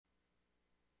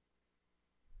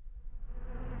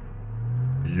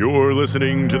You're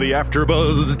listening to the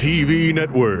AfterBuzz TV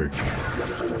Network.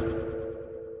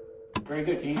 Very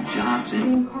good, Keith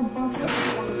Johnson. From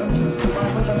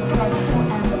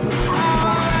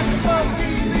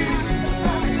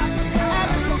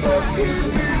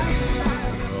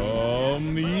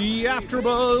the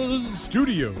AfterBuzz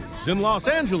Studios in Los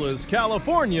Angeles,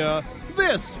 California,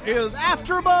 this is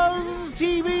AfterBuzz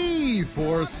TV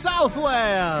for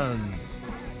Southland.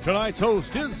 Tonight's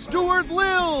host is Stuart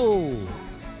Lill.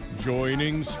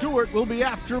 Joining Stuart will be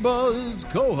AfterBuzz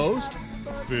co-host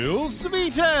Phil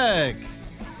Svitek.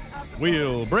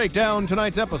 We'll break down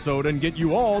tonight's episode and get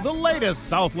you all the latest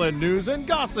Southland news and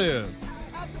gossip.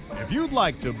 If you'd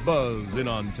like to buzz in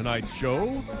on tonight's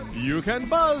show, you can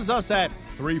buzz us at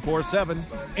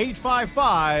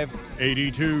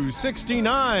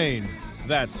 347-855-8269.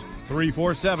 That's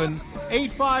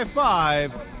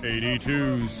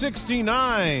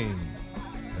 347-855-8269.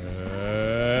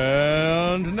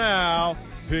 And now,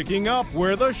 picking up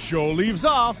where the show leaves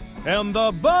off and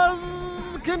the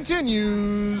buzz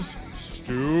continues,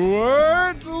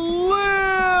 Stuart Lill!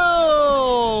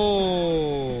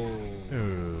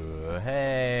 Ooh,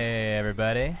 hey,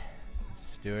 everybody.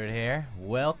 Stuart here.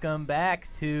 Welcome back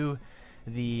to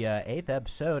the 8th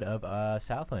episode of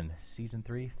Southland, Season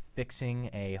 3, Fixing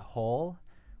a Hole,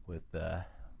 with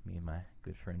me and my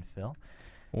good friend Phil.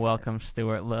 Welcome,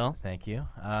 Stuart Lill. Thank you.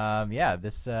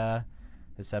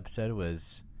 This episode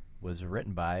was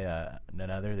written by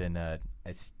none other than I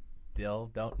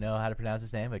still don't know how to pronounce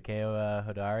his name, but Keo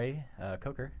Hodari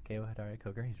Coker. Keo Hodari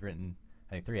Coker. He's written,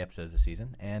 I think, 3 episodes this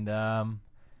season, and the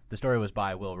story was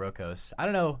by Will Rokos. I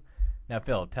don't know. Now,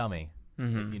 Phil, tell me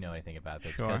if you know anything about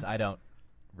this, because I don't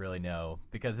really know,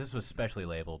 because this was specially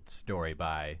labeled story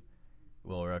by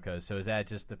Will Rokos. So is that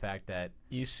just the fact that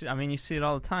you see it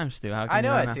all the time, Stu? How can I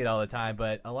know you I not see it all the time,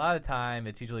 but a lot of the time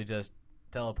it's usually just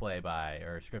teleplay by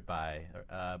or script by,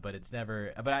 but it's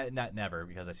never. But not never,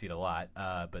 because I see it a lot.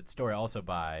 But story also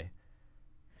by.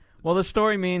 Well, the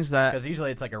story means that because usually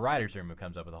it's like a writer's room who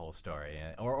comes up with the whole story,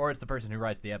 or it's the person who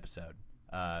writes the episode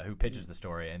who pitches the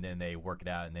story, and then they work it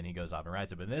out, and then he goes off and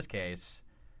writes it. But in this case,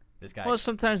 this guy. Well,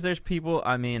 sometimes there's people.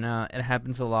 I mean, it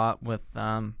happens a lot with.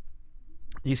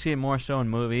 You see it more so in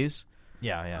movies.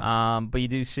 Yeah. But you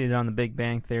do see it on The Big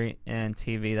Bang Theory and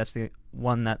TV. That's the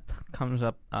one that comes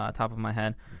up top of my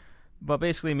head. But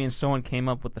basically, it means someone came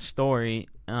up with the story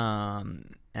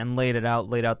and laid out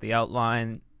the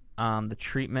outline, the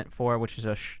treatment for it, which is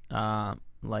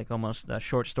like almost a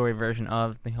short story version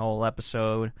of the whole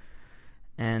episode,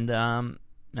 and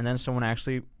then someone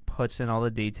actually puts in all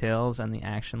the details and the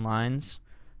action lines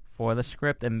for the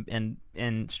script and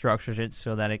structures it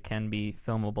so that it can be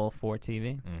filmable for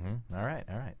TV. Mm-hmm. All right.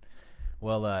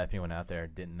 Well, if anyone out there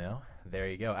didn't know, there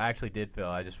you go. I actually did, Phil.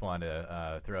 I just wanted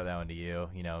to throw that one to you.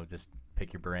 You know, just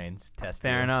pick your brains, test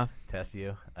Fair enough. Test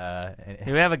you. Do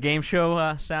we have a game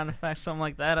show sound effect, something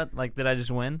like that? Like, did I just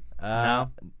win?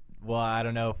 No. Well, I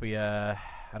don't know if we have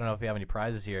any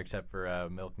prizes here except for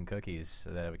milk and cookies so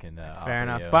that we can. Fair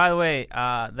enough. You. By the way,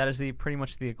 that is pretty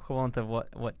much the equivalent of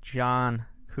what John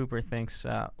Cooper thinks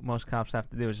most cops have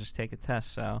to do is just take a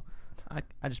test. So I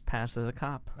just passed as a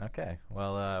cop. Okay.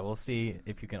 Well, we'll see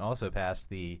if you can also pass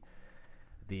the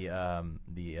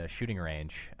shooting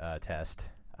range test.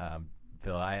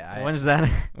 Phil, When's that?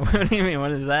 What do you mean?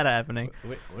 When is that happening?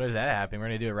 When is that happening? We're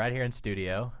gonna do it right here in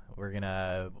studio. We're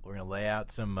gonna lay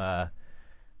out some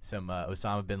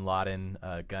Osama bin Laden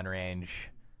gun range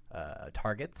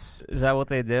targets. Is that what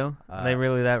they do? Are they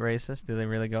really that racist? Do they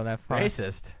really go that far?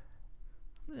 Racist?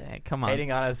 Hey, come on.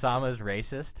 Hating on Osama is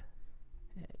racist?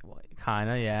 Well,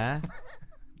 kinda, yeah.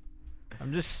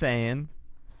 I'm just saying.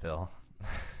 Phil.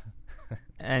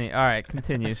 All right,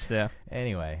 continue, Stu.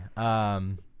 Anyway, I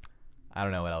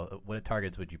don't know what else. What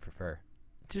targets would you prefer?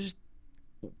 Just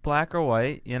black or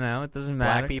white, it doesn't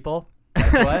matter. Black people?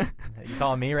 That's what? You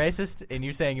calling me racist? And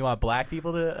you're saying you want black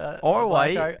people to... or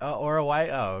white. Or a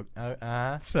white? Oh,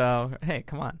 So, hey,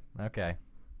 come on. Okay.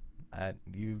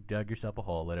 You dug yourself a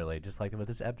hole, literally, just like what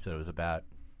this episode was about.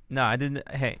 No, I didn't.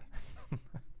 Hey.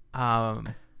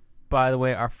 By the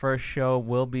way, our first show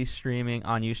will be streaming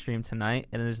on Ustream tonight,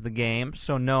 and it is The Game.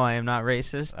 So, no, I am not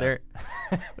racist.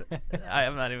 I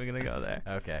am not even going to go there.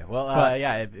 Okay. Well,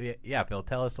 Phil,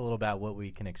 tell us a little about what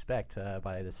we can expect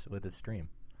with this stream.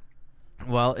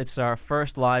 Well, it's our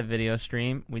first live video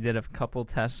stream. We did a couple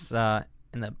tests in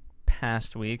the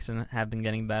past weeks and have been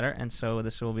getting better, and so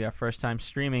this will be our first time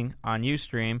streaming on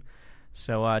Ustream.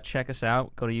 So check us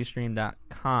out. Go to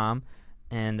ustream.com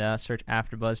and search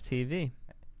AfterBuzz TV.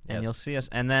 And you'll see us.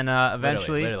 And then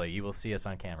eventually... Literally, you will see us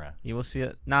on camera. You will see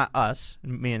it, not us,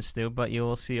 me and Stu, but you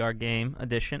will see our game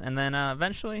edition. And then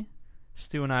eventually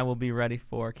Stu and I will be ready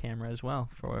for camera as well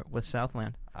with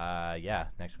Southland. Yeah,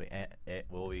 next week.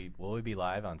 Will we be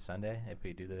live on Sunday if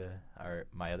we do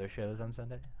my other shows on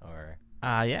Sunday? Or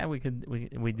yeah, we do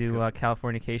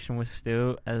Californication with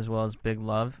Stu as well as Big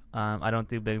Love. I don't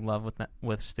do Big Love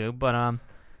with Stu, but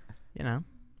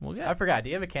we'll get. I forgot. Do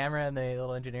you have a camera in the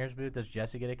little engineer's booth? Does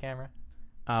Jesse get a camera?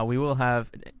 We will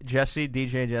have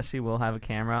DJ Jesse will have a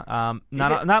camera.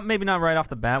 Maybe not right off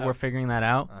the bat. We're figuring that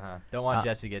out. Don't want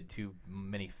Jesse to get too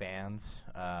many fans.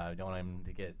 Don't want him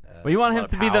to get. Well, you want him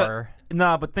to power. be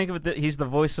but think of it. He's the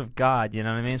voice of God. You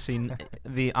know what I mean? So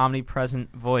the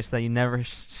omnipresent voice that you never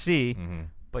see,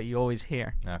 but you always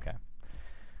hear. Okay,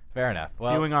 fair enough.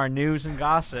 Well, doing our news and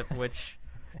gossip, which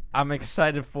I'm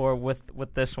excited for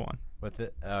with this one.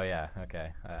 Oh yeah, okay.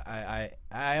 I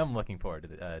am looking forward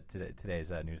to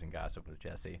today's news and gossip with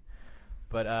Jesse.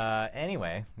 But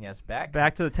anyway, yes,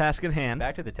 back to the task at hand.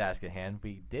 Back to the task at hand.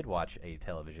 We did watch a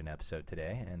television episode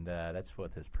today, and that's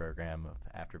what this program of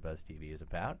AfterBuzz TV is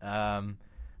about.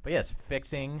 But yes,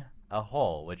 fixing a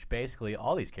hole, which basically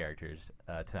all these characters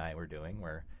tonight we're doing.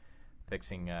 We're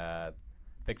fixing a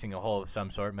hole of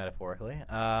some sort, metaphorically.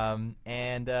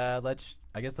 And let's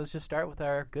just start with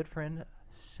our good friend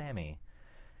Sammy,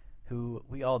 who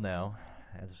we all know,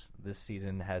 as this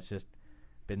season has just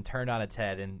been turned on its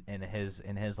head in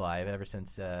his life ever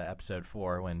since episode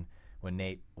 4 when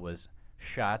Nate was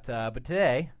shot. But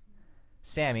today,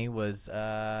 Sammy was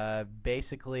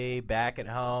basically back at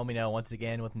home, once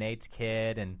again with Nate's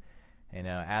kid, and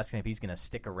asking if he's going to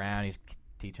stick around. He's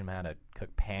teaching him how to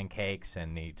cook pancakes,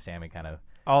 and Sammy kind of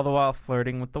all the while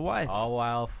flirting with the wife. All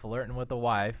while flirting with the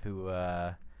wife,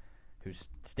 who's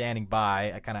standing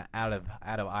by, kind of out of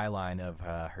eye line of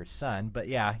her son. But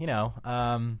yeah,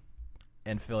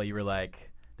 and Phil, you were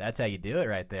like, "That's how you do it,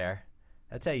 right there.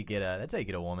 That's how you get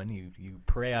a woman. You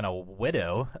prey on a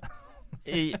widow."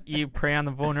 You prey on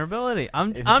the vulnerability.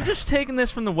 I'm just taking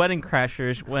this from the Wedding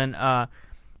Crashers when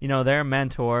their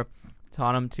mentor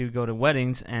taught them to go to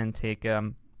weddings and take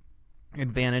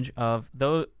advantage of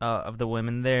the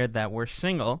women there that were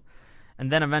single,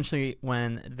 and then eventually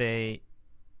when they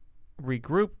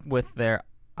regroup with their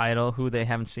idol who they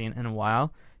haven't seen in a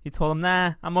while, he told them,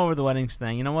 "Nah, I'm over the weddings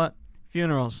thing. You know what?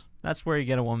 Funerals. That's where you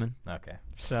get a woman." Okay.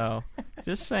 So,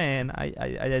 just saying, I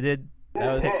did.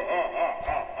 That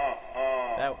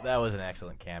was an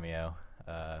excellent cameo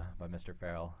by Mr.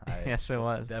 Farrell. Yes, it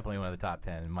was. Definitely one of the top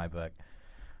 10 in my book.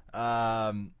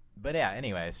 But yeah,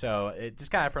 anyway, so it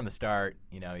just kind of from the start,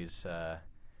 he's. I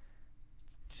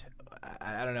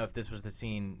don't know if this was the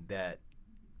scene that.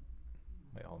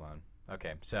 Wait, hold on.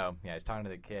 Okay, so yeah, he's talking to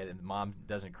the kid, and the mom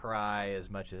doesn't cry as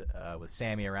much with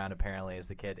Sammy around apparently as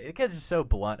the kid. The kid's just so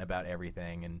blunt about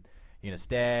everything, and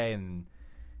stay and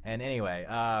anyway.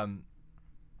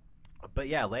 But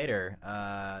yeah, later,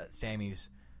 Sammy's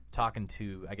talking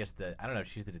to I don't know if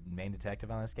she's the main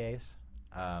detective on this case,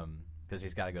 because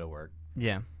he's got to go to work.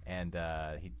 Yeah, and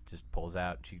he just pulls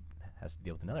out. She has to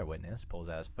deal with another witness. Pulls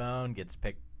out his phone, gets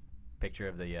picture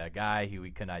of the guy who we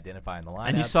couldn't identify in the lineup.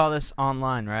 And you saw this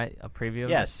online, right? A preview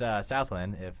of Yes,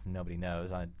 Southland, if nobody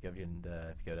knows, if you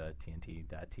go to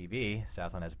TNT.tv,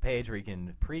 Southland has a page where you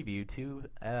can preview two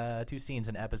scenes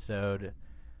an episode.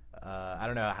 I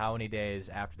don't know how many days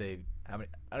after I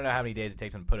don't know how many days it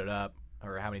takes them to put it up,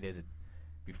 or how many days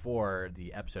before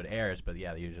the episode airs, but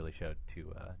yeah, they usually show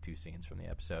two scenes from the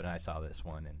episode, and I saw this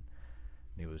one and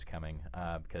knew it was coming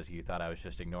because you thought I was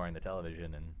just ignoring the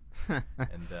television and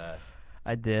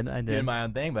I did doing my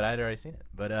own thing, but I'd already seen it.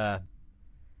 But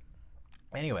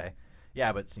anyway,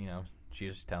 yeah, but she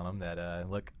was just telling him that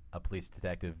look, a police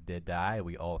detective did die.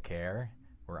 We all care.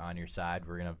 We're on your side.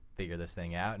 We're gonna figure this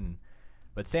thing out.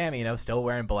 But Sammy, still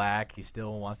wearing black. He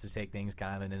still wants to take things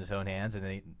kind of in his own hands, and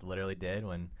he literally did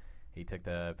when he took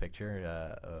the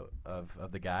picture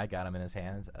of the guy, got him in his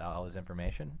hands, all his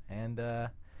information, and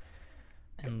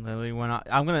Lily went on.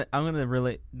 I'm gonna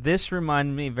really. This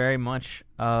reminded me very much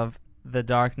of The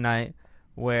Dark Knight,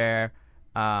 where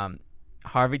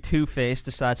Harvey Two-Face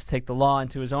decides to take the law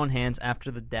into his own hands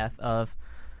after the death of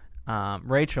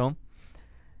Rachel,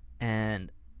 and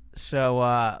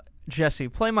so Jesse,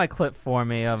 play my clip for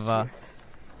me of. You're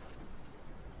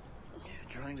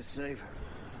trying to save her,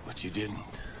 but you didn't.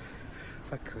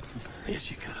 I couldn't. Yes,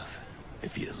 you could have.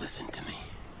 If you'd have listened to me.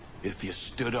 If you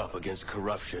stood up against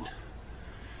corruption.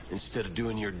 Instead of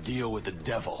doing your deal with the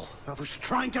devil. I was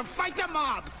trying to fight the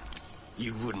mob!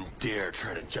 You wouldn't dare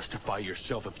try to justify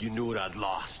yourself if you knew what I'd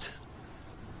lost.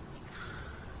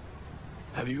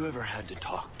 Have you ever had to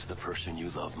talk to the person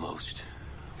you love most?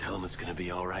 Tell them it's gonna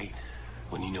be all right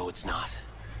when you know it's not?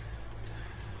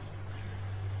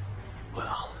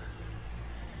 Well,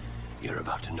 You're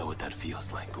about to know what that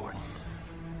feels like, Gordon.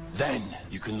 Then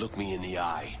you can look me in the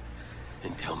eye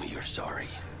and tell me you're sorry.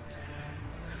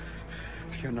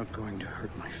 You're not going to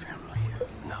hurt my family.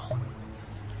 No.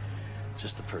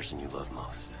 Just the person you love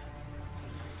most.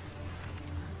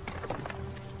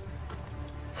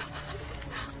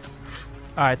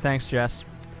 All right, thanks, Jess.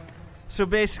 So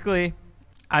basically,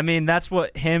 I mean, that's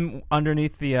what him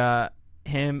underneath the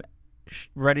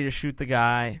ready to shoot the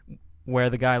guy, where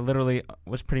the guy literally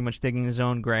was pretty much digging his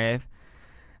own grave.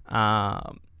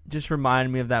 Just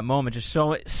reminded me of that moment. Just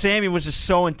so Sammy was just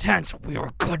so intense. We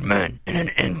were good men in an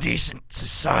indecent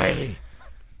society.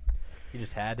 You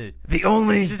just had to.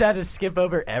 You You just had to skip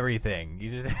over everything.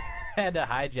 You just had to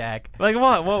hijack. like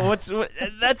what? What?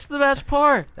 That's the best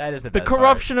part. That is the The best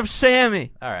corruption of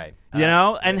Sammy. part. All right. You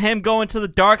know, and him going to the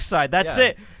dark side. That's Yeah.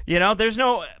 it. You know, there's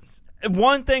no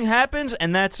one thing happens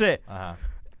and that's it. Uh-huh.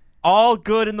 All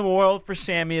good in the world for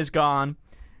Sammy is gone,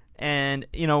 and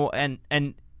you know, and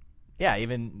Yeah,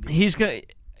 even he's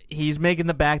making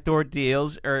the backdoor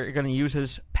deals, or going to use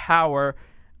his power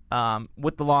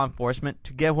with the law enforcement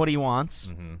to get what he wants.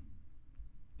 Mhm.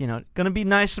 You know, going to be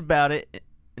nice about it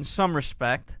in some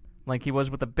respect, like he was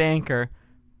with the banker,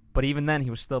 but even then he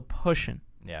was still pushing.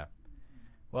 Yeah.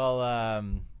 Well,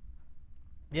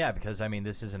 yeah, because I mean,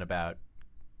 this isn't about.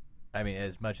 I mean,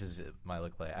 as much as it might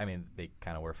look like, I mean, they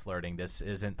kind of were flirting. This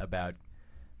isn't about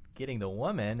getting the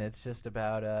woman. It's just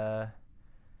about,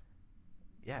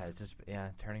 yeah, it's just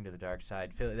turning to the dark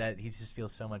side. Feel that he just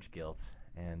feels so much guilt,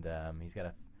 and he's got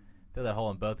to fill that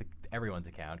hole in everyone's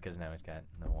account because now he's got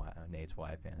Nate's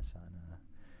wife Anna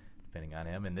depending on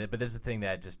him. But this is the thing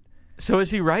that just So is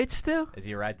he right still? is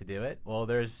he right to do it? Well,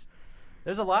 there's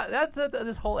a lot. That's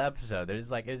this whole episode. There's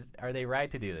like, are they right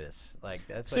to do this? Like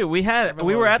that's. See, what we everyone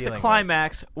were was at the dealing with.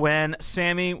 climax when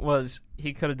Sammy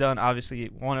he could have done obviously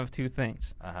one of two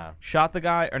things: Uh-huh. shot the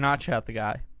guy or not shot the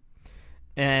guy.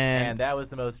 And that was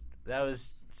that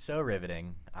was so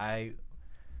riveting. I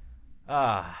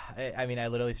mean, I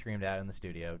literally screamed out in the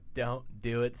studio, "Don't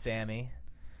do it, Sammy!"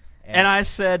 And I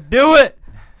said, "Do it."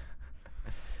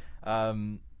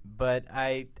 But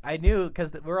I knew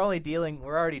because we're already dealing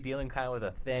kind of with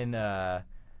a thin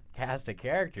cast of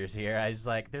characters here. I was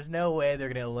like, there's no way they're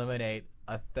going to eliminate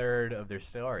a third of their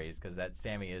stories because that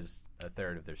Sammy is a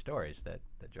third of their stories that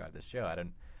drive the show. I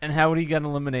don't And how would he get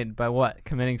eliminated? By what?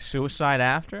 Committing suicide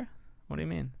after? What do you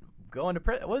mean? going to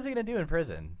prison. What was he going to do in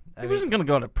prison? He wasn't going to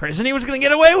go to prison. He was going to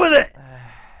get away with it.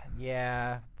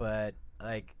 Yeah, but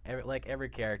every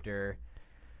character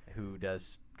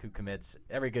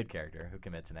every good character who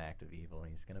commits an act of evil,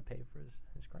 he's gonna pay for his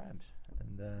crimes.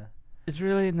 And It's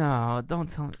really no. Don't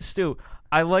tell me, Stu.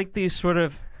 I like these sort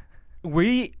of.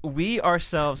 We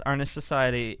ourselves are in a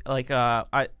society like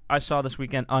I saw this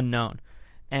weekend Unknown,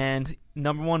 and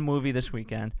 #1 movie this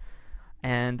weekend,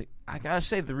 and I gotta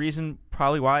say the reason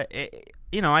probably why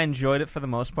I enjoyed it for the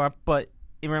most part, but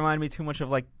it reminded me too much of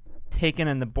like Taken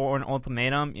and the Bourne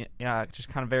Ultimatum. Yeah, just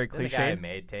kind of very the guy cliche. who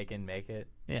made Taken make it.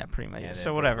 Yeah, pretty much. And So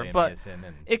then whatever, Liam but Neeson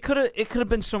and- it could have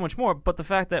been so much more. But the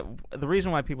fact that the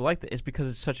reason why people liked it is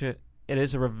because it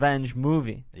is a revenge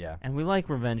movie. Yeah. And we like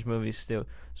revenge movies too.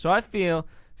 So I feel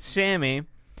Sammy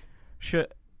should,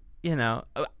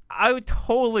 I would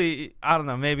totally, I don't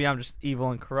know, maybe I'm just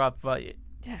evil and corrupt, but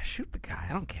yeah, shoot the guy.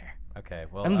 I don't care. Okay,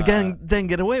 well, And then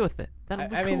get away with it. That'll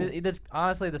be I cool. mean,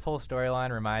 honestly, this whole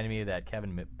storyline reminded me of that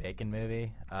Kevin Bacon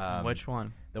movie. Which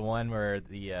one? The one where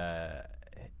the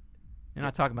You're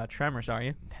not talking about Tremors, are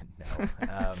you?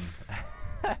 no,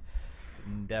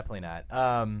 definitely not.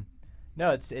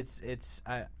 No, it's here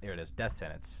it is. Death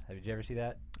Sentence. Did you ever see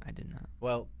that? I did not.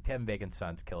 Well, Kevin Bacon's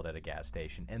son's killed at a gas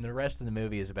station, and the rest of the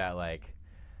movie is about like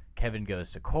Kevin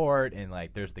goes to court, and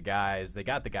like there's the guys. They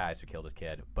got the guys who killed his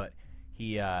kid, but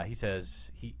he says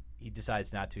he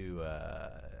decides not to.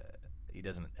 He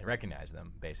doesn't recognize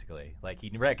them. Basically, like he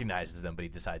recognizes them, but he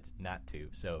decides not to.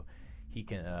 So he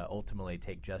can ultimately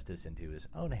take justice into his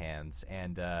own hands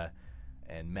and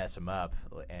mess him up,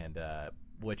 and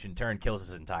which in turn kills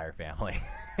his entire family.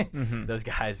 Mm-hmm. Those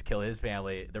guys kill his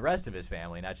family, the rest of his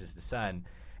family, not just his son.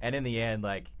 And in the end,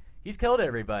 like, he's killed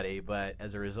everybody, but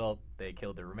as a result, they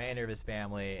killed the remainder of his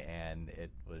family, and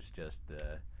it was just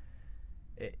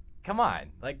come on.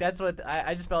 Like, that's what,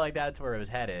 I just felt like that's where it was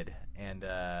headed, and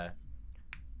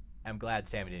I'm glad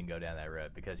Sammy didn't go down that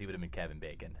road, because he would have been Kevin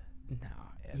Bacon. No,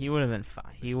 And he would have been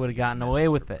fine. He would have he gotten messed away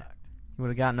up with for it. fucked. He would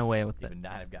have gotten away with He it. would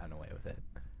not have gotten away with it.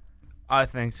 I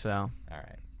think so. All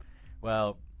right.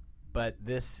 Well, but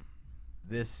this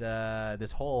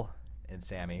hole in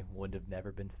Sammy would have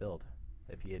never been filled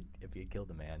if he had killed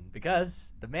the man, because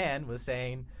the man was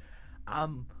saying,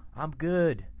 "I'm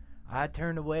good. I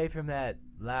turned away from that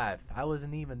life. I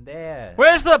wasn't even there.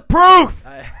 Where's the proof?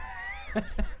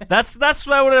 That's That's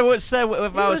what I would say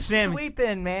if I was Sammy.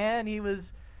 Sweeping, man. He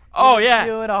was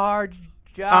doing a hard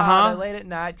job late at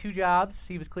night. 2 jobs.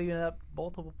 He was cleaning up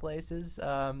multiple places.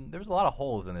 There was a lot of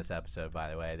holes in this episode, by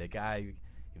the way. The guy, he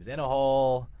was in a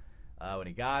hole when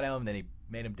he got him. Then he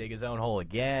made him dig his own hole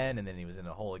again, and then he was in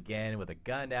a hole again with a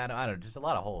gun down. I don't know, just a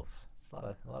lot of holes. Just a lot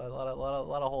of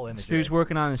hole imagery. Stu's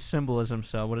working on his symbolism.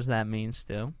 So what does that mean,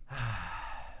 Stu?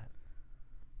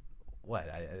 What?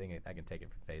 I think I can take it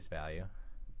for face value.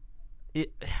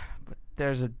 But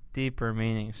there's a deeper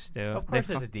meaning, Stu. Of course,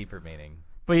 there's a deeper meaning.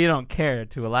 But you don't care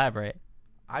to elaborate.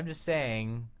 I'm just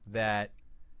saying that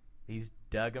he's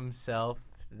dug himself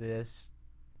this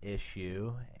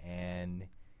issue, and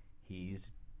he's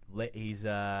laid his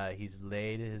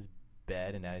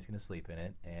bed, and now he's gonna sleep in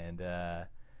it. And all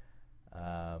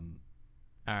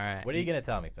right. what are you gonna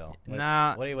tell me, Phil?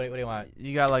 Nah. What do you want?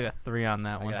 You got like a 3 on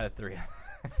that I one. got a 3.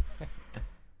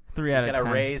 3 out of 10. He's got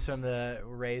a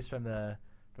raise from the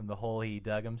hole he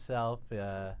dug himself.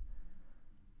 The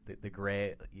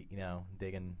gray,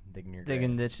 digging your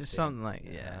Digging grave. ditches, something like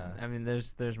I mean,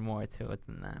 there's more to it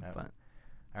than that. No. But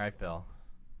All right, Phil,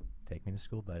 take me to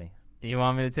school, buddy. you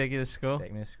want me to take you to school?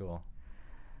 Take me to school.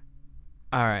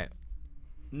 All right.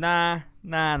 Nah,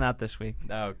 not this week.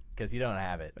 No, because you don't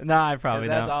have it. Nah, I probably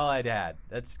That's don't. all I had.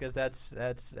 That's because I.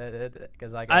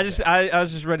 I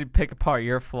was just ready to pick apart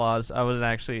your flaws. I wasn't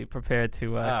actually prepared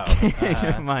to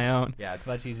give my own. Yeah, it's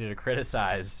much easier to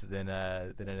criticize than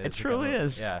it is. It truly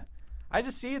is. Yeah, I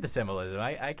just see the symbolism.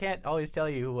 I can't always tell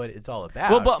you what it's all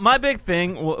about. Well, but my big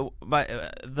thing,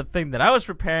 the thing that I was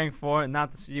preparing for, and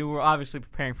not you were obviously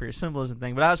preparing for your symbolism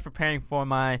thing, but I was preparing for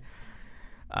my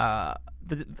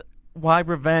why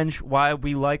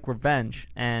we like revenge,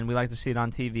 and we like to see it on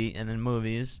TV and in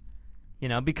movies,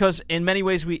 because in many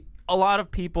ways a lot of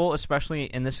people, especially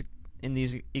in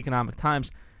these economic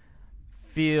times,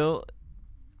 feel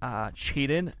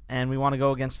cheated, and we want to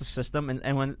go against the system,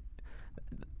 and when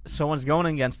someone's going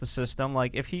against the system,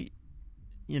 like if he's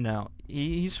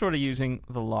sort of using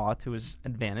the law to his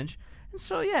advantage, and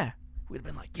so we'd have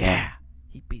been like,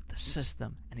 he beat the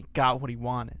system and he got what he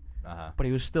wanted, but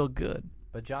he was still good.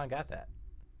 But John got that.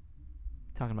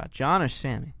 Talking about John or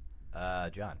Sammy?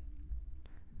 John.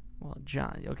 Well,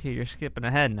 John. Okay, you're skipping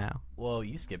ahead now. Well,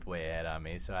 you skipped way ahead on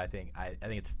me, so I think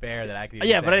it's fair that I could.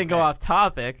 Yeah, but I didn't go off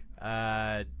topic.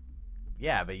 Yeah,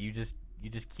 but you just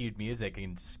cued music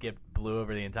and blew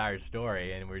over the entire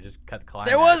story, and we just cut the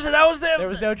climax. There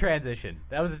was no transition.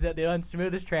 That was the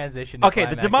unsmoothest transition. Okay,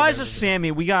 the demise of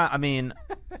Sammy. We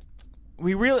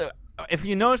really, if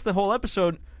you notice the whole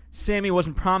episode, Sammy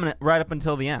wasn't prominent right up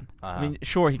until the end. I mean,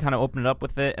 sure, he kind of opened it up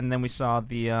with it, and then we saw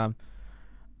the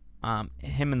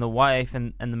him and the wife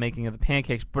and the making of the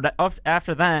pancakes. But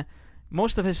after that,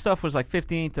 most of his stuff was like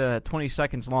 15 to 20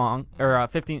 seconds long, or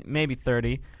 15, maybe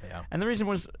 30. Yeah. And the reason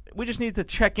was we just needed to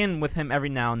check in with him every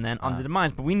now and then on the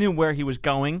demise, but we knew where he was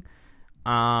going,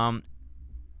 and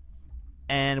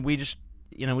we just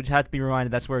had to be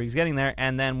reminded that's where he's getting there.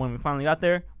 And then when we finally got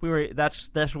there, that's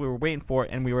what we were waiting for,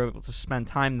 and we were able to spend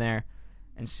time there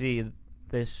and see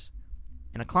this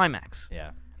in a climax.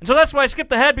 Yeah. And so that's why I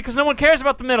skipped ahead, because no one cares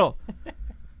about the middle.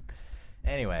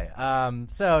 Anyway,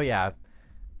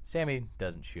 Sammy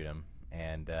doesn't shoot him,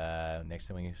 and next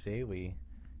thing we see,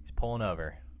 he's pulling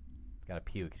over. He's got to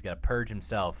puke. He's got to purge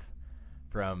himself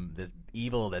from this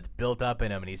evil that's built up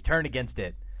in him, and he's turned against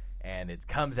it. And it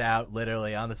comes out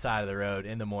literally on the side of the road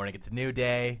in the morning. It's a new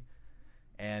day,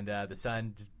 and the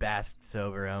sun just basks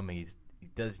over him. He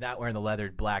does not wearing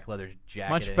the black leather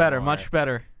jacket. Much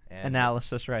better and,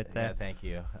 analysis right there. Yeah, thank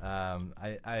you. I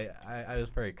was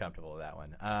very comfortable with that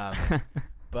one.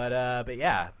 But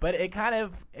it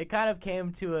kind of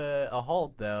came to a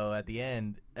halt though at the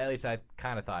end. At least I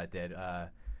kind of thought it did.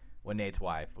 When Nate's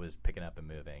wife was picking up and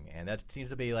moving, and that seems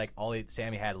to be like all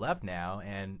Sammy had left now,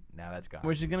 and now that's gone.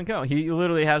 Where's he gonna go? He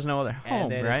literally has no other home,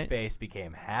 and then right? his face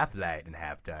became half light and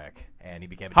half dark, and he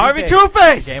became Harvey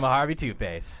Two-Face. Became a Harvey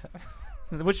Two-Face.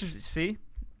 Which is see,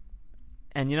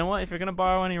 and you know what? If you're gonna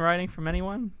borrow any writing from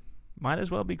anyone, might as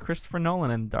well be Christopher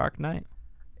Nolan in Dark Knight.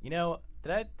 Did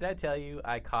I tell you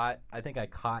I caught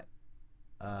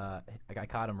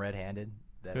him red-handed?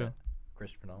 Who?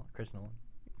 Chris Nolan.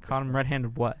 Caught him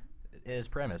red-handed. What? His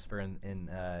premise for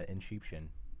Inception.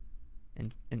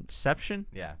 Inception?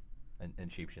 Yeah,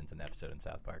 Inception's an episode in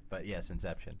South Park, but yes,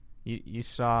 Inception. You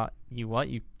saw what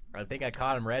you? I think I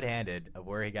caught him red-handed of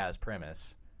where he got his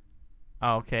premise.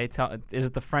 Oh, okay. Is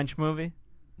it the French movie?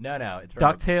 No, it's from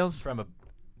DuckTales.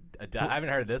 I haven't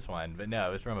heard of this one, but no,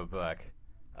 it was from a book.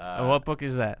 What book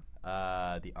is that?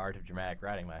 The Art of Dramatic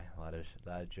Writing by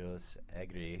Lajos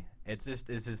Egri. It's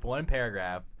this one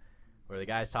paragraph where the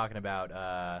guy's talking about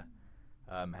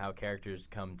how characters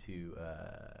come to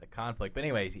conflict. But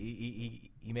anyways,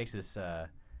 he makes this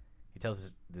he tells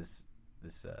us this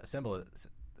symbol,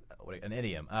 an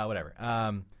idiom, whatever,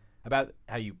 about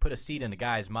how you put a seed in a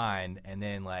guy's mind, and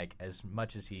then like as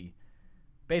much as he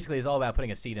basically is all about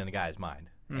putting a seed in a guy's mind.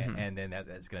 And then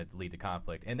that's going to lead to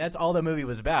conflict. And that's all the movie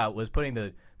was about, was putting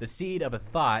the seed of a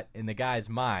thought in the guy's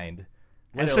mind.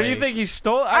 And so you think he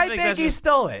stole it? I think he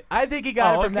stole it. I think he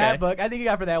got it from that okay. book. I think he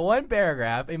got it from that one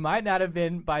paragraph. It might not have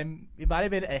been it might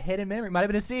have been a hidden memory. It might have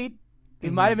been a seed.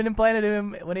 It might have been implanted in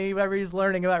him whenever he's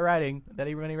learning about writing, when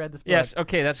he read this book. Yes,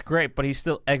 okay, that's great, but he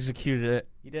still executed it.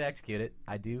 He did execute it.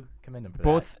 I do commend him for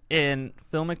both in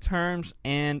filmic terms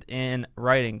and in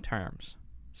writing terms.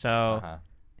 So that.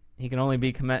 he can only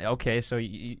be commended. Okay, so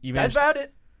you I managed. found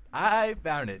it. I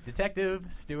found it. Detective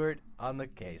Stewart on the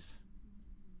case.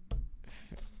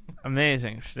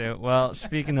 Amazing, Stu. Well,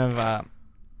 speaking of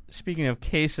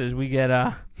cases, we get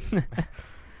we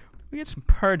get some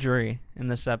perjury in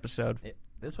this episode.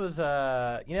 This was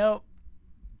typically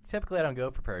I don't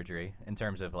go for perjury in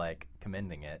terms of like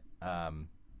commending it. Not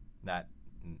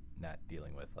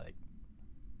dealing with like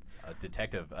a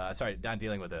detective. Not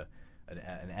dealing with an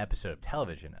episode of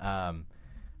television. I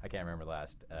can't remember the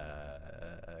last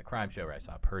crime show where I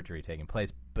saw perjury taking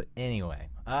place. But anyway,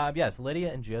 yes,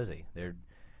 Lydia and Josie. They're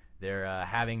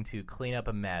having to clean up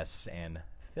a mess and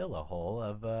fill a hole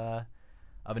of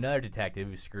another detective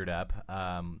who screwed up,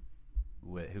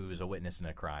 who was a witness in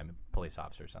a crime, a police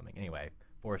officer or something. Anyway,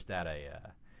 forced out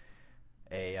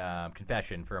a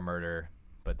confession for a murder,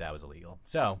 but that was illegal.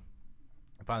 So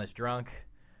I found this drunk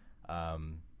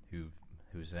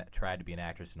who's tried to be an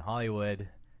actress in Hollywood,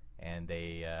 and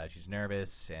she's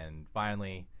nervous, and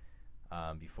finally,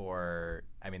 they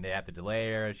have to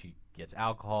delay her. She gets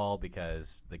alcohol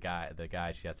because the guy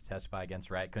she has to testify against,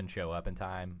 right, couldn't show up in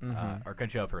time, or couldn't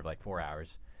show up for like 4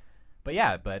 hours. But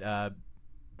yeah,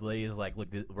 Lydia's like, look,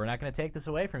 we're not going to take this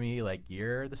away from you. Like,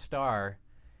 you're the star,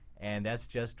 and that's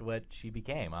just what she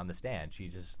became on the stand. She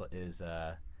just is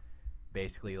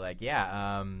basically like,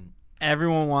 yeah.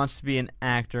 Everyone wants to be an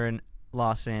actor in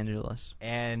Los Angeles,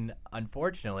 and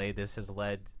unfortunately, this has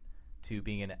led to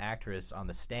being an actress on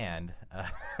the stand,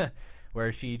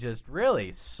 where she just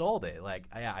really sold it. Like,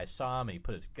 I saw him, and he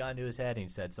put his gun to his head, and he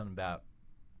said something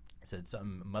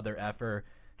mother effer,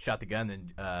 shot the gun,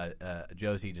 and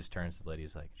Josie just turns to Lydia,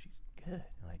 like, she's good.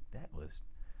 Like, that was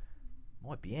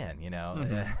muy bien, you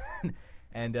know?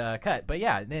 And cut. But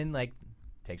yeah, then, like,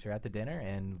 takes her out to dinner,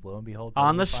 and lo and behold,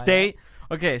 on the state.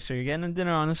 Okay, so you're getting a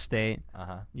dinner on the state.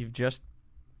 You've just,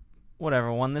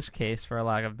 won this case, for a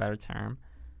lack of a better term.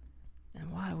 And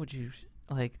why would you,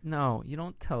 like, no, you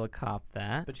don't tell a cop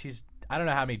that. But I don't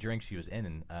know how many drinks she was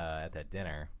in at that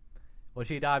dinner. Well,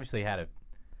 she'd obviously had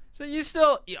So you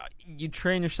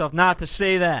train yourself not to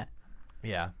say that.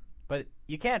 Yeah, but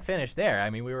you can't finish there. I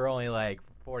mean, we were only like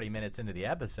 40 minutes into the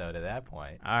episode at that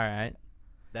point. All right.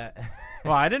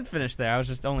 Well, I didn't finish there. I was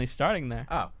just only starting there.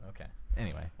 Oh, okay.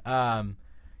 Anyway,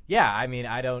 yeah. I mean,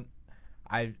 I don't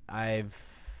know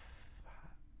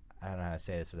how to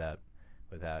say this without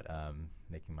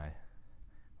making my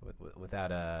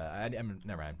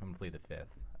never mind. I'm gonna plead the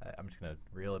fifth. I'm just gonna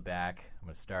reel it back. I'm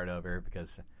gonna start over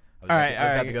because I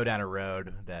was about to go down a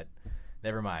road that.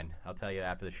 Never mind. I'll tell you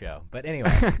after the show. But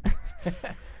anyway,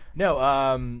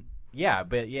 no. Yeah,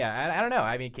 but yeah, I don't know.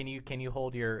 I mean, can you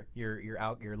hold your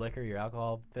liquor, your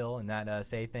alcohol, Phil, and not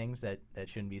say things that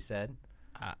shouldn't be said?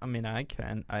 I mean, I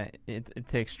can. It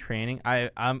takes training.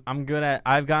 I'm good at.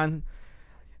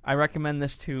 I recommend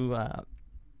this to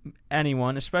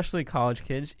anyone, especially college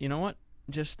kids. You know what?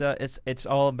 Just it's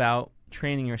all about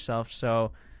training yourself.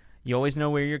 So you always know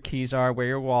where your keys are, where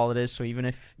your wallet is. So even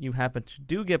if you happen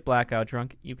to get blackout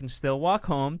drunk, you can still walk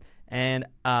home and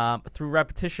through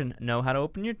repetition know how to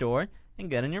open your door and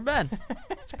get in your bed.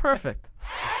 It's perfect.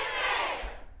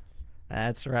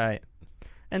 That's right.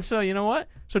 And so, you know what?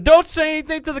 So don't say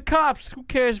anything to the cops. Who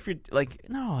cares if you're like,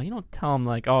 no, you don't tell them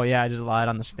like, oh yeah, I just lied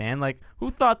on the stand. Like, who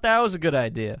thought that was a good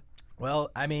idea?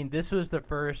 Well, I mean, this was the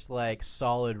first like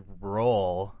solid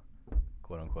role,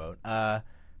 quote unquote,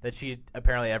 that she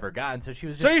apparently ever gotten. So she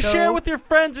was just so you share with your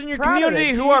friends in your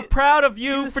community who are proud of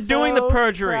you for doing the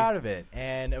perjury. Proud of it.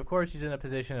 And of course she's in a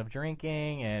position of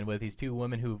drinking, and with these two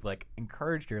women who've like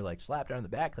encouraged her, like slapped her on the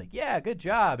back, like, yeah, good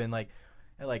job, and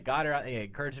got her out,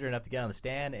 encouraged her enough to get on the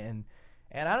stand, and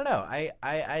I don't know,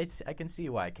 I can see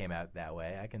why it came out that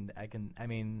way. I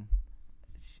mean,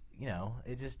 you know,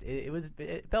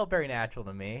 it felt very natural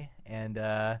to me, and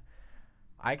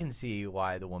I can see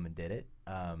why the woman did it.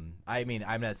 I mean,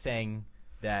 I'm not saying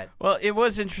that. Well, it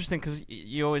was interesting because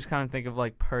you always kind of think of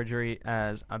like perjury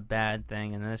as a bad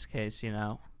thing. In this case,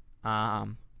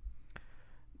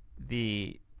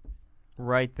 the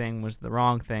right thing was the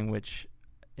wrong thing, which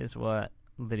is what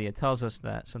Lydia tells us,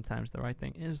 that sometimes the right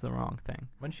thing is the wrong thing.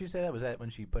 When she say that, was that when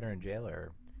she put her in jail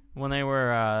or when they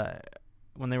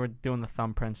were doing the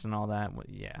thumbprints and all that?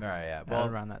 Yeah. All right, yeah. Well,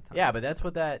 around that time. Yeah, but that's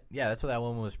what that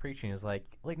woman was preaching, is like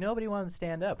nobody wanted to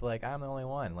stand up. Like, I'm the only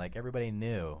one. Like, everybody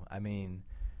knew. I mean,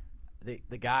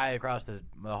 the guy across the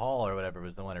hall or whatever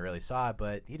was the one who really saw it,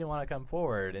 but he didn't want to come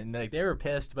forward, and like they were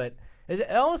pissed. But it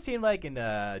almost seemed like in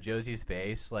Josie's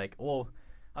face, like, well,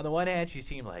 on the one hand, she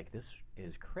seemed like, this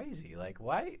is crazy. Like,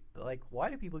 why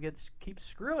do people keep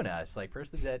screwing us? Like,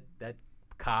 first that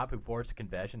cop who forced a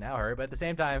confession, now her. But at the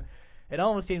same time, it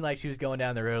almost seemed like she was going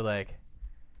down the road like,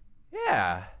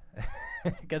 yeah,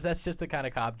 because that's just the kind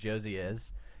of cop Josie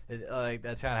is. Like,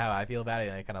 that's kind of how I feel about it.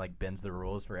 And it kind of like bends the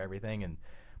rules for everything.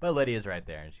 But Lydia's right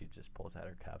there, and she just pulls out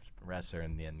her cuffs, arrests her,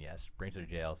 and then brings her to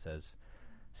jail.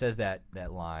 Says that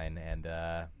line, and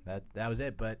that was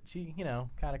it. But she,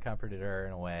 kind of comforted her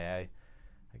in a way.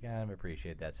 I kind of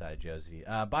appreciate that side of Josie.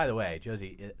 By the way,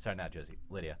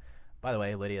 Lydia. By the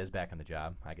way, Lydia is back on the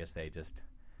job. I guess they just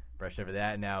brushed over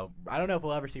that. Now, I don't know if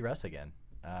we'll ever see Russ again.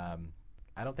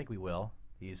 I don't think we will.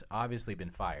 He's obviously been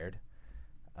fired,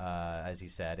 as he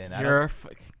said. And can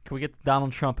we get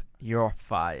Donald Trump? You're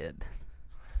fired.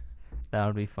 That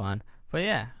would be fun. But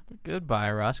yeah,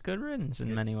 goodbye, Russ. Good riddance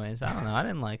in many ways. I don't know. I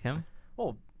didn't like him.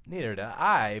 Well, neither did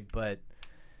I. But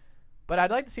I'd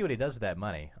like to see what he does with that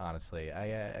money. Honestly,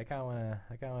 I kind of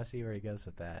want to see where he goes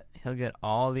with that. He'll get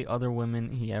all the other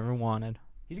women he ever wanted.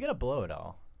 He's gonna blow it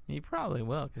all. He probably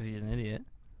will because he's an idiot.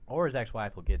 Or his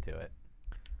ex-wife will get to it.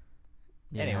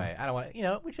 Yeah. Anyway, I don't want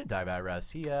to. We should talk about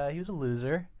Russ. He was a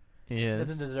loser. He is.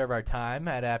 Doesn't deserve our time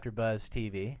at AfterBuzz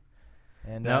TV.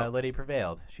 And Nope. Lydia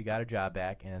prevailed. She got her job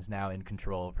back and is now in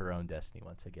control of her own destiny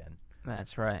once again.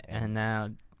 That's right. And now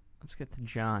let's get to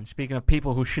John. Speaking of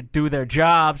people who should do their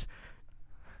jobs,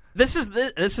 this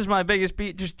is my biggest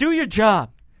beat. Just do your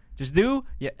job. Just do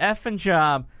your effing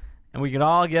job, and we can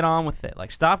all get on with it.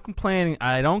 Like, stop complaining.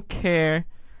 I don't care.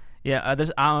 Yeah, I'm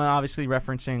obviously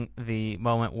referencing the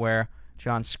moment where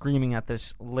John's screaming at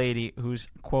this lady who's,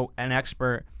 quote, an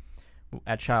expert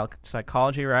at child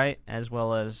psychology, right? As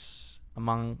well as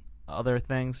among other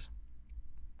things.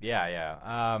 Yeah.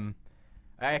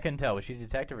 I couldn't tell. Was she a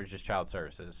detective or just child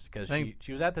services? Because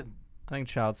she was at the... I think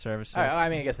child services. I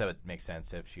mean, I guess that would make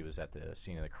sense if she was at the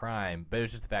scene of the crime. But it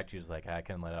was just the fact she was like, I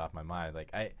couldn't let it off my mind.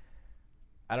 Like, I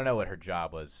don't know what her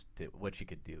job was, what she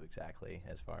could do exactly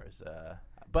as far as...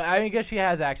 But I mean, I guess she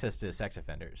has access to sex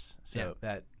offenders. So yeah.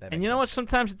 that makes And you know what?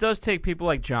 Sometimes it does take people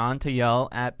like John to yell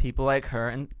at people like her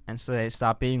and say,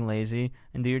 stop being lazy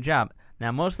and do your job.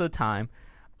 Now, most of the time,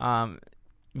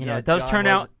 it does turn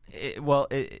out...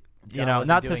 John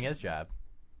not doing his job.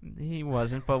 He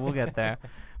wasn't, but we'll get there.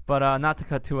 But not to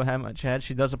cut too much ahead,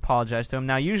 she does apologize to him.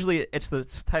 Now, usually it's the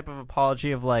type of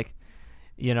apology of like,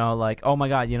 oh my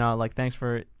God, like, thanks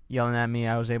for yelling at me.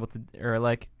 I was able to, or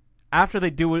like, after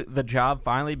they do the job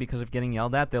finally because of getting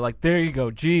yelled at, they're like, there you go,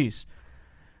 geez,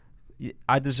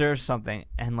 I deserve something.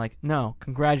 And like, no,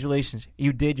 congratulations,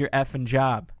 you did your effing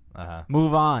job.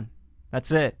 Move on.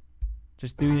 That's it.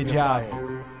 Just do your job.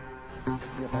 Fired.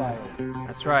 You're fired.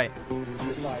 That's right. You're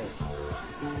fired.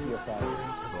 You're fired.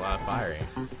 There's a lot of firing.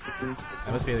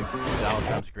 That must be Donald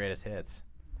Trump's greatest hits.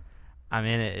 I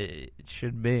mean, it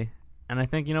should be. And I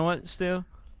think, you know what, Stu?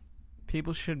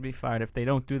 People should be fired if they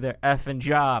don't do their effing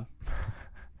job.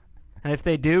 And if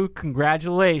they do,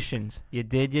 congratulations. You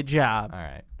did your job. All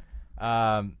right.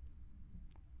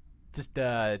 Just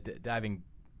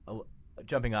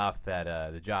jumping off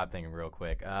that the job thing real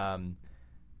quick.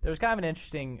 There was kind of an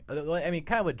interesting... I mean,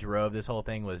 kind of what drove this whole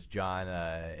thing was John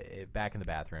back in the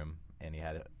bathroom, and he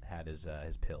had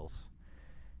his pills.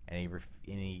 And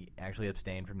he actually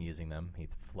abstained from using them. He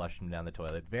flushed them down the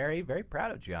toilet. Very, very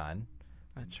proud of John.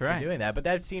 That's right. For doing that. But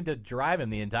that seemed to drive him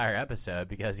the entire episode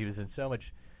because he was in so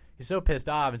much... He's so pissed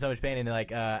off and so much pain, and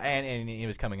like, and he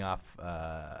was coming off.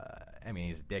 I mean,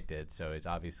 he's addicted, so it's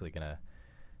obviously gonna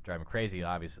drive him crazy.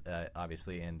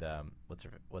 Obviously, and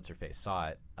what's her face saw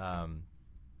it,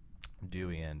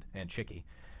 Dewey and Chicky.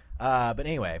 But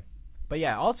anyway,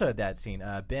 yeah. Also at that scene,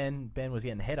 Ben was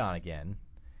getting hit on again,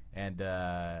 and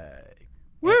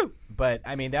woo. But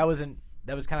I mean, that was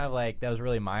kind of like, that was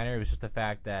really minor. It was just the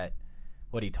fact that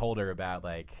what he told her about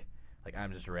like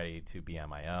I'm just ready to be on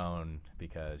my own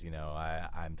because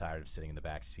I'm tired of sitting in the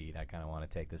back seat. I kind of want to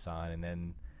take this on, and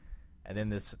then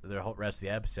the whole rest of the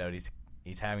episode, he's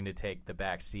he's having to take the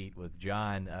back seat with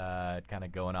John, kind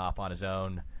of going off on his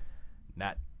own,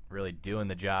 not really doing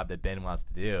the job that Ben wants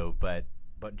to do. But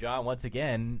John once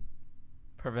again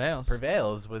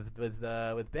prevails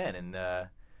with Ben, and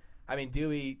I mean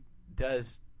Dewey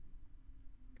does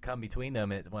come between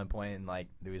them at one point, and like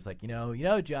Dewey's like,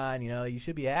 John, you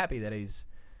should be happy that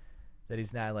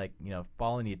he's not like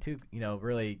following you too,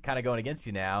 really kind of going against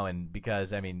you now, and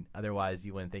because I mean otherwise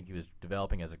you wouldn't think he was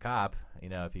developing as a cop,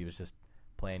 if he was just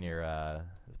playing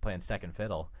second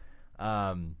fiddle.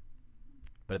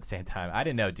 But at the same time, I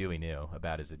didn't know Dewey knew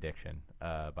about his addiction.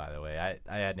 By the way,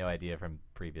 I had no idea from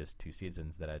previous 2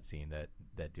 seasons that I'd seen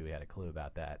that Dewey had a clue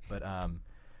about that. But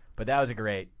that was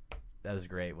great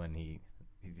when he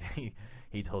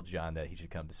told John that he should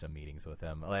come to some meetings with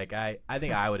him. Like I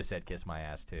think I would have said kiss my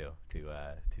ass too to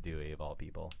Dewey of all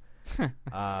people.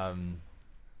 And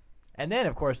then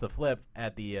of course the flip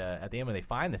at the end when they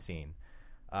find the scene.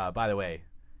 By the way,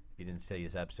 you didn't see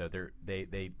this episode.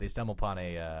 They stumble upon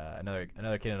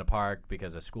another kid in a park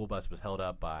because a school bus was held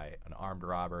up by an armed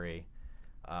robbery,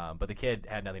 but the kid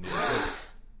had nothing to do with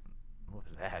it. What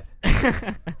was that?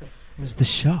 It was the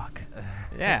shock.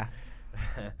 Yeah.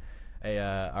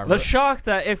 The shock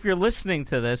that if you're listening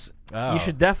to this, you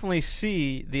should definitely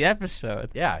see the episode.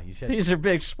 Yeah, you should. These are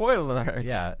big spoiler alerts.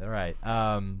 Yeah, right.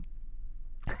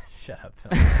 Shut up,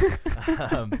 Phil.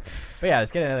 But yeah,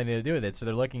 it's got nothing to do with it. So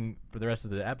they're looking for the rest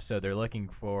of the episode. They're looking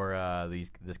for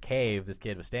this cave this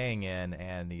kid was staying in,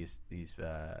 and this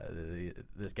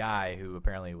guy who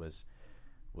apparently was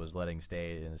letting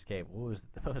stay in his cave. What was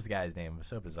the guy's name? It was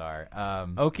so bizarre.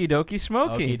 Okie dokie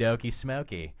Smokey. Okie dokie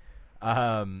Smokey.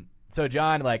 So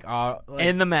John,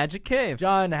 in the magic cave.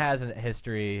 John has a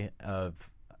history of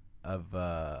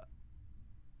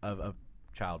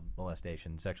child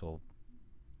molestation, sexual.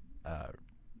 Not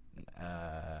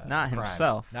crimes.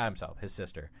 himself. Not himself. His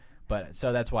sister. But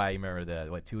so that's why you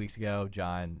remember 2 weeks ago,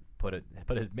 John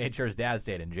made sure his dad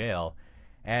stayed in jail,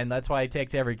 and that's why he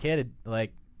takes every kid.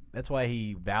 That's why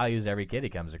he values every kid he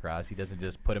comes across. He doesn't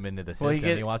just put him into the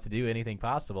system. He wants to do anything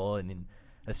possible, and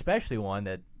especially one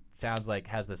that sounds like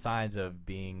has the signs of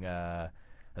being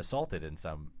assaulted in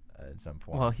some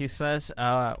form. Well, he says,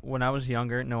 when I was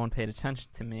younger, no one paid attention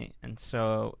to me, and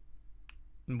so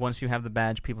once you have the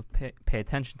badge, people pay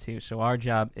attention to you. So our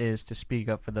job is to speak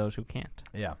up for those who can't.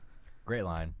 Yeah, great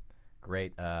line,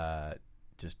 great,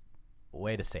 just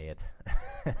way to say it.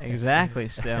 Exactly.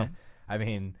 Still, I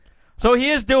mean. So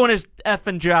he is doing his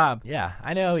effing job. Yeah,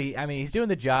 I know. He's doing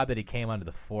the job that he came under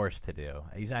the force to do.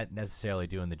 He's not necessarily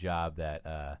doing the job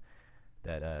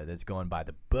that's going by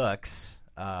the books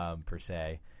per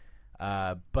se.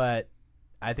 But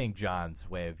I think John's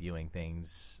way of viewing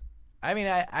things. I mean,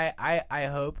 I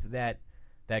hope that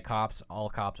all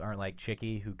cops aren't like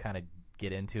Chicky, who kind of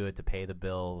get into it to pay the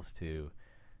bills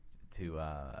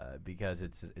because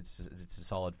it's a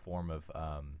solid form of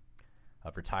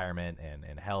retirement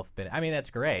and health. I mean,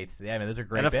 that's great. I mean, those are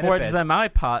great. And affords benefits. them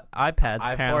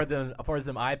iPads. Affords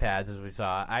them iPads, as we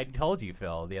saw. I told you,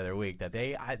 Phil, the other week that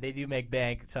they do make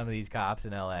bank. Some of these cops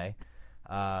in L.A.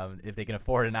 If they can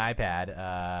afford an iPad,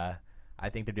 I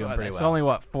think they're doing pretty well. It's only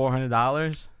what,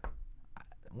 $400?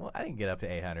 Well, I can get up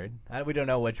to 800. We don't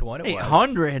know which one it was.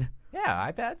 800?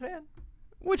 Yeah, iPads, man.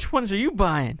 Which ones are you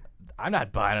buying? I'm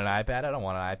not buying an iPad. I don't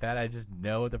want an iPad. I just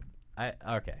know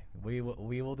okay. We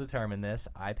will determine this.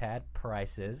 iPad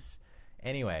prices.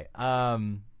 Anyway,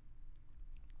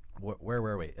 where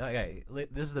were we? Okay,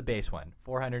 this is the base one.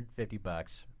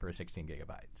 $450 for 16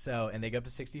 gigabyte. So, and they go up to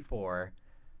 64.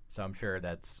 So I'm sure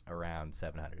that's around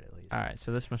 700 at least. All right,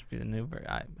 so this must be the new version.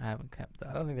 I haven't kept that.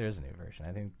 I don't think there is a new version.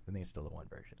 I think it's still the one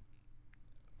version.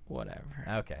 Whatever.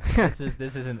 Okay,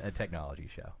 this isn't a technology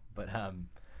show, but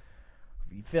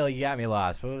Phil, you got me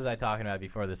lost. What was I talking about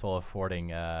before this whole affording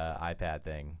iPad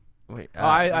thing? Wait,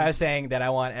 I was saying that I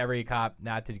want every cop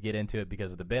not to get into it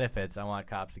because of the benefits. I want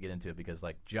cops to get into it because,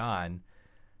 like John,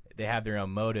 they have their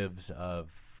own motives of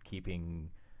keeping.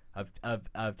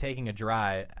 Of taking a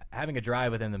drive, having a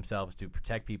drive within themselves to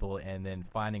protect people, and then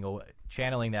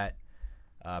channeling that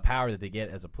power that they get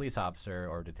as a police officer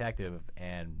or detective,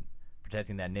 and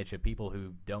protecting that niche of people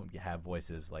who don't have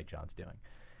voices like John's doing.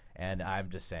 And I'm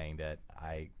just saying that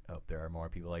I hope there are more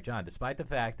people like John, despite the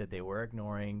fact that they were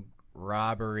ignoring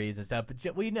robberies and stuff.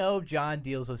 But we know John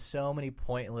deals with so many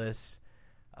pointless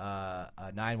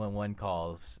 911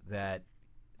 calls that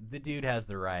the dude has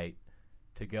the right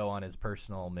to go on his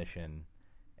personal mission,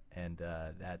 and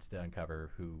that's to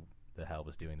uncover who the hell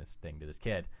was doing this thing to this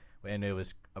kid. And it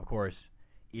was, of course,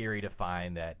 eerie to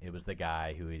find that it was the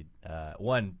guy who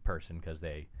one person, because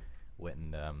they went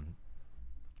and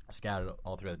scouted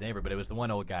all throughout the neighborhood, but it was the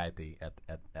one old guy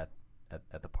at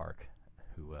at the park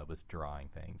who was drawing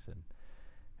things and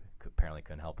apparently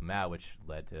couldn't help him out, which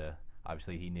led to,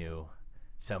 obviously he knew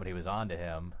somebody was onto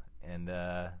him and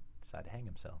decided to hang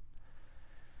himself.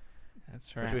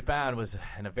 That's right. Which we found was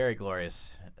in a very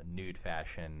glorious nude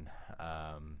fashion.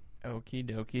 Okie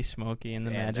dokie Smokey in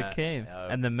the And, Magic Cave.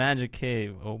 And the Magic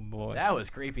Cave, oh boy. That was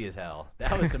creepy as hell.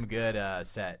 That was some good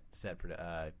good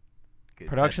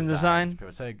Production set design? It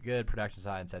was a good production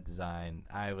design, set design.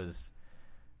 I was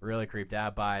really creeped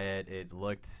out by it. It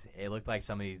looked like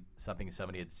something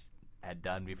somebody had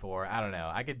done before. I don't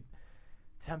know.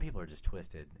 Some people are just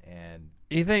twisted, and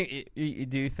Do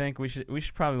you think we should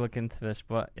probably look into this?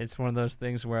 But it's one of those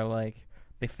things where like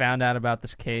they found out about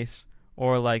this case,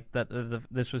 or like that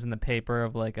this was in the paper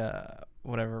of like a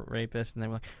whatever rapist, and they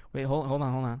were like, wait, hold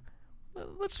on,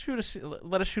 let us shoot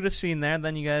a scene there,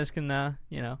 then you guys can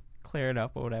clear it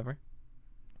up or whatever.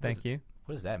 Thank you.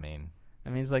 What does that mean?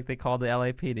 That means like they called the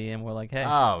LAPD and we're like, hey,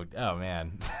 Oh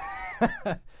man.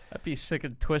 that'd be sick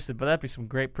and twisted, but that'd be some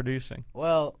great producing.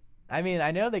 Well, I mean,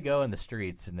 I know they go in the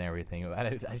streets and everything.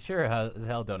 But I sure as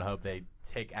hell don't hope they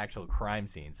take actual crime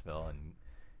scenes, Phil,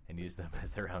 and use them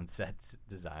as their own set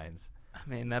designs. I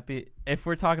mean, that'd be, if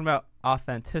we're talking about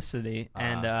authenticity,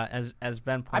 and as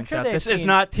Ben points sure out, they've this is seen-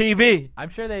 not TV. I'm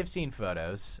sure they've seen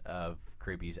photos of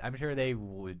creepies. I'm sure they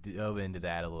would go into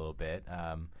that a little bit.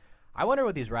 I wonder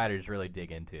what these writers really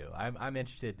dig into. I'm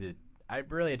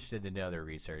really interested to know their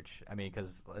research. I mean,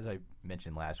 because as I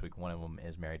mentioned last week, one of them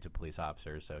is married to a police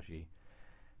officer, so she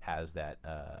has that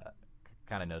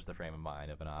kind of knows the frame of mind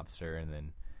of an officer. And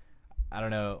then I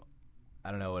don't know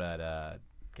what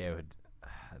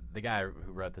the guy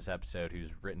who wrote this episode, who's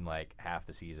written like half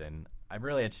the season. I'm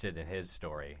really interested in his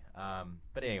story.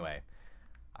 But anyway,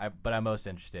 I'm most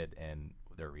interested in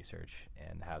their research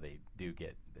and how they do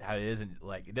how it isn't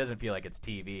like, it doesn't feel like it's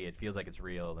TV. It feels like it's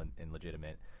real and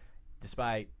legitimate,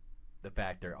 despite the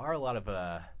fact there are a hell of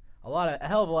a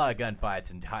lot of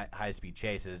gunfights and high speed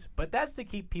chases. But that's to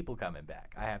keep people coming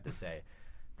back, I have to say.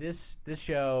 This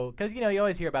show, because you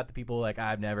always hear about the people like,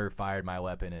 I've never fired my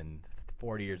weapon in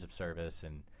 40 years of service,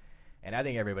 and I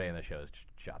think everybody in the show has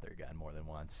shot their gun more than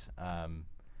once.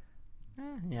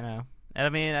 I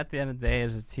mean, at the end of the day,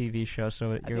 it's a TV show,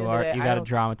 so the you end of the day, got to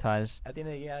dramatize. At the end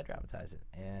of the day, you gotta dramatize it,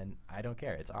 and I don't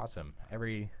care. It's awesome.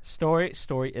 Every Story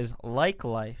is like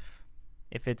life.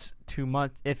 If it's too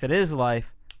much, if it is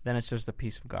life, then it's just a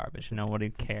piece of garbage. Nobody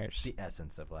cares. the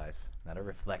essence of life, not a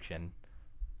reflection.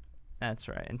 That's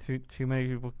right. And too many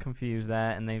people confuse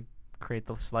that, and they create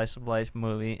the slice of life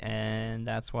movie, and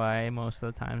that's why most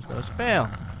of the times those fail.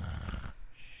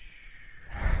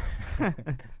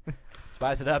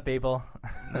 Spice it up, people.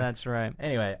 That's right.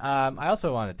 Anyway, I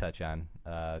also want to touch on,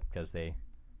 because they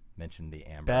mentioned the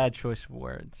Amber. Bad choice of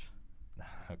words.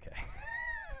 Okay.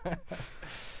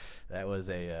 That was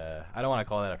I don't want to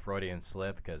call that a Freudian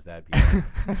slip, because that'd be.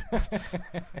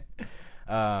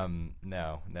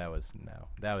 No, that was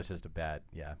just a bad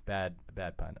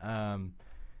pun.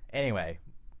 Anyway,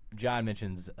 John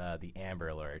mentions the Amber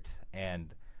Alert,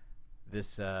 and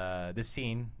this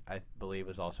scene, I believe,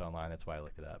 was also online. That's why I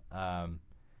looked it up.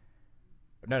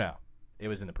 No, it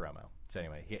was in the promo. So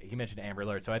anyway, he mentioned Amber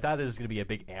Alert, so I thought this was going to be a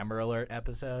big Amber Alert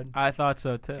episode. I thought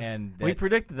so too. And we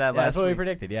predicted that last that's what week. we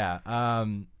predicted, yeah.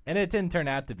 And it didn't turn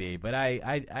out to be, but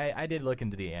I did look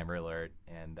into the Amber Alert,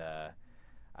 and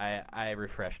I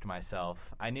refreshed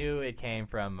myself. I knew it came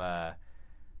from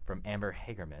Amber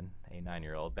Hagerman, a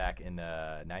 9-year-old, back in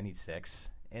 '96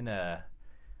 in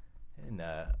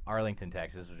Arlington,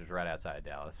 Texas, which is right outside of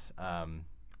Dallas.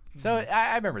 So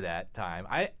I remember that time.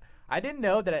 I didn't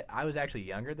know that I was actually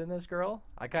younger than this girl.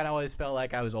 I kind of always felt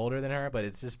like I was older than her, but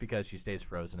it's just because she stays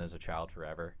frozen as a child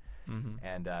forever. Mm-hmm.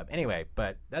 And anyway,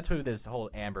 but that's who this whole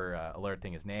Amber Alert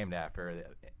thing is named after.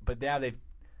 But now they've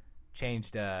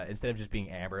changed, instead of just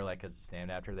being Amber, like 'cause it's named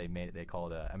after, they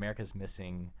call it America's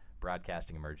Missing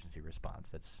Broadcasting Emergency Response.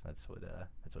 That's what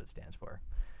it stands for.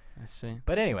 I see.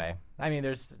 But anyway, I mean,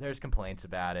 there's complaints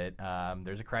about it.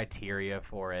 There's a criteria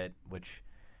for it, which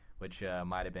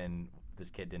might have been this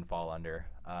kid didn't fall under,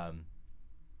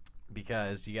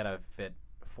 because you got to fit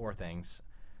 4 things.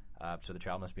 So the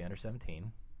child must be under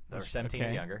 17, or 17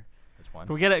 and younger. That's one.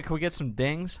 Can we get some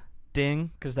dings?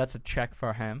 Ding, because that's a check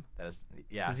for him. That is,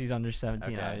 yeah. Because he's under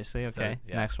 17, Okay. obviously. So, Okay,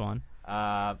 yeah. next one.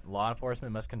 Law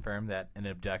enforcement must confirm that an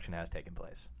abduction has taken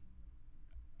place.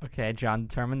 Okay, John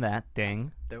determined that.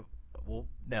 Ding. Well,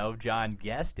 no, John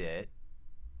guessed it.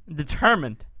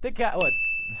 Determined. The guy. What?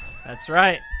 That's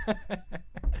right.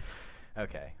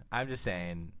 Okay, I'm just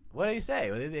saying. What did he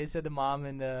say? They said the mom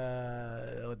and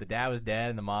the dad was dead,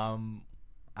 and the mom.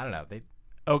 I don't know.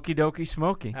 Okie dokie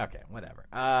Smokey. Okay, whatever.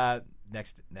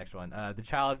 next one. The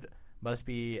child must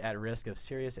be at risk of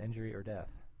serious injury or death.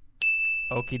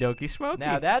 Okie dokie Smokey.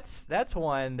 Now that's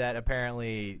one that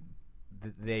apparently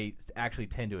they actually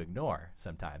tend to ignore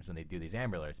sometimes when they do these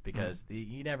Amber Alerts because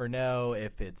you never know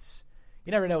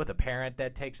with the parent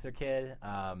that takes their kid.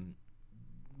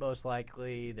 Most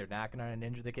likely they're not going to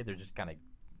injure the kid. They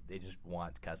just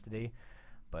want custody,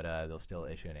 but they'll still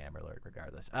issue an Amber Alert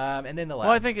regardless. And then the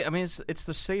last. Well, it's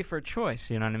the safer choice.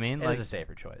 You know what I mean? It is a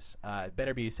safer choice.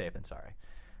 Better be safe than sorry.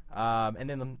 And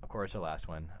then, of course, the last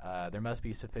one. There must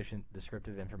be sufficient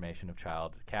descriptive information of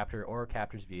child captor or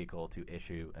captor's vehicle to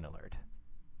issue an alert.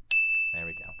 There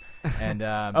we go. And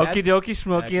Okie dokie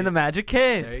Smokey and the Magic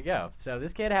Cave. There you go. So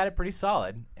this kid had it pretty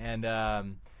solid.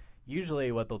 And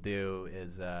usually what they'll do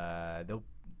is they'll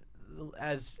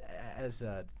as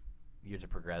years have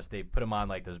progressed, they put them on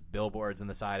like those billboards on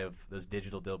the side of those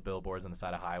digital billboards on the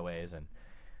side of highways, and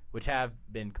which have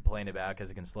been complained about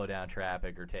because it can slow down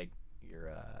traffic or take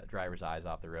your driver's eyes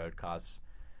off the road,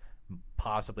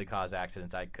 possibly cause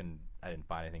accidents. I didn't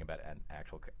find anything about an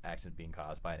actual accident being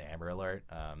caused by an Amber Alert.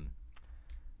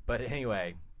 But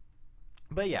anyway,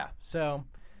 yeah. So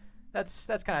that's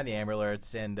kind of the Amber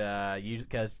Alerts, and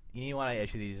because you want to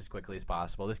issue these as quickly as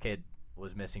possible. This kid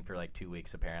was missing for like 2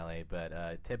 weeks apparently,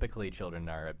 but typically children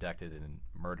are abducted and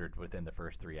murdered within the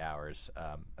first 3 hours.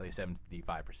 At least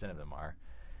 75% of them are.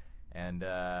 And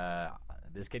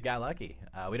this kid got lucky.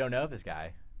 We don't know if this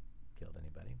guy killed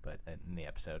anybody, but in the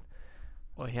episode.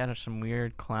 Well, he had some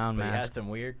weird clown mask. He had some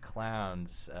weird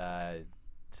clowns. That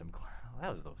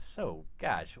was so.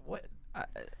 Gosh, what?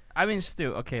 I mean,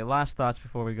 Stu. Okay, last thoughts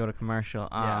before we go to commercial.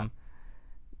 Yeah.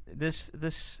 This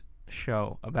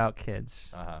show about kids.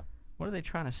 Uh-huh. What are they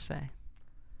trying to say?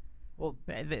 Well,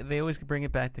 they always bring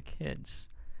it back to kids,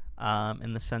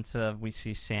 in the sense of we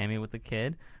see Sammy with the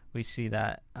kid. We see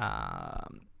that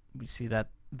the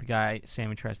guy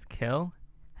Sammy tries to kill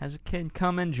has a kid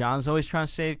coming. John's always trying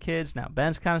to save kids. Now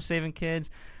Ben's kind of saving kids.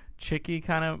 Chicky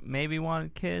kind of maybe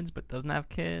wanted kids but doesn't have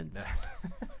kids.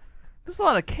 There's a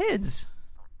lot of kids.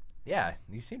 Yeah,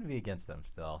 you seem to be against them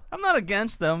still. I'm not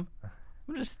against them.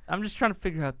 I'm just trying to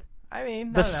figure out. I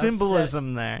mean, the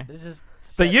symbolism there.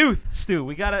 The youth, Stu.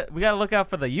 We gotta look out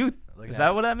for the youth. Is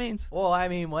that what that means? Well, I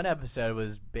mean, one episode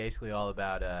was basically all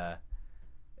about how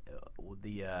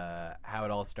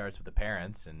it all starts with the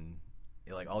parents, and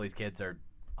like all these kids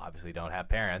obviously don't have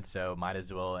parents, so might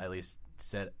as well at least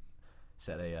set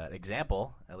a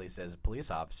example, at least as a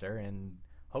police officer, and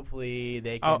hopefully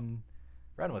they can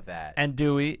run with that. And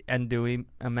Dewey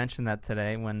mentioned that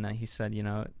today when he said,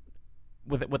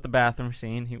 with the bathroom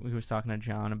scene, he was talking to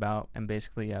John about, and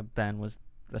basically Ben was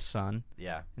the son.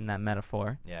 Yeah. In that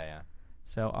metaphor. Yeah.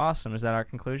 So awesome. Is that our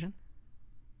conclusion?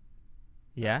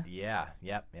 Yeah. Yeah.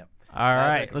 Yep. All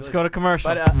right, let's go to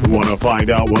commercial. Want to find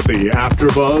out what the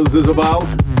AfterBuzz is about?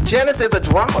 Janice is a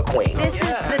drama queen. This is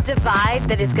the divide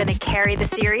that is going to carry the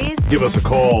series. Give us a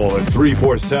call at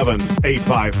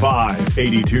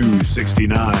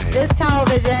 347-855-8269. This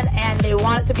television, and they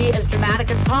want it to be as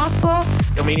dramatic as possible.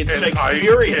 I mean, it's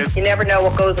Shakespearean. You never know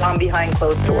what goes on behind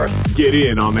closed doors. Get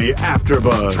in on the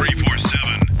AfterBuzz.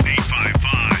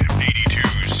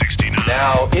 347-855-8269.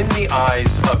 Now, in the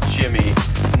eyes of Jimmy,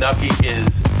 Nucky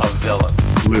is a villain.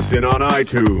 Listen on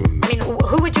iTunes. I mean,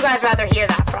 who would you guys rather hear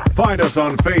that from? Find us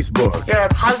on Facebook. Your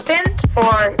husband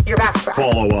or your best friend?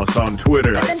 Follow us on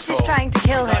Twitter. But then she's trying to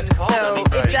kill him, so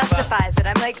it justifies it.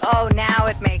 I'm like, oh, now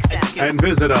it makes sense. And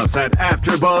visit us at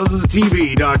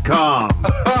AfterBuzzTV.com.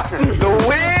 The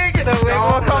wig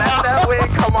will come off. Let that wig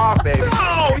come off, baby.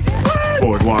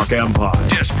 Boardwalk Empire.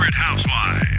 Desperate Housewives.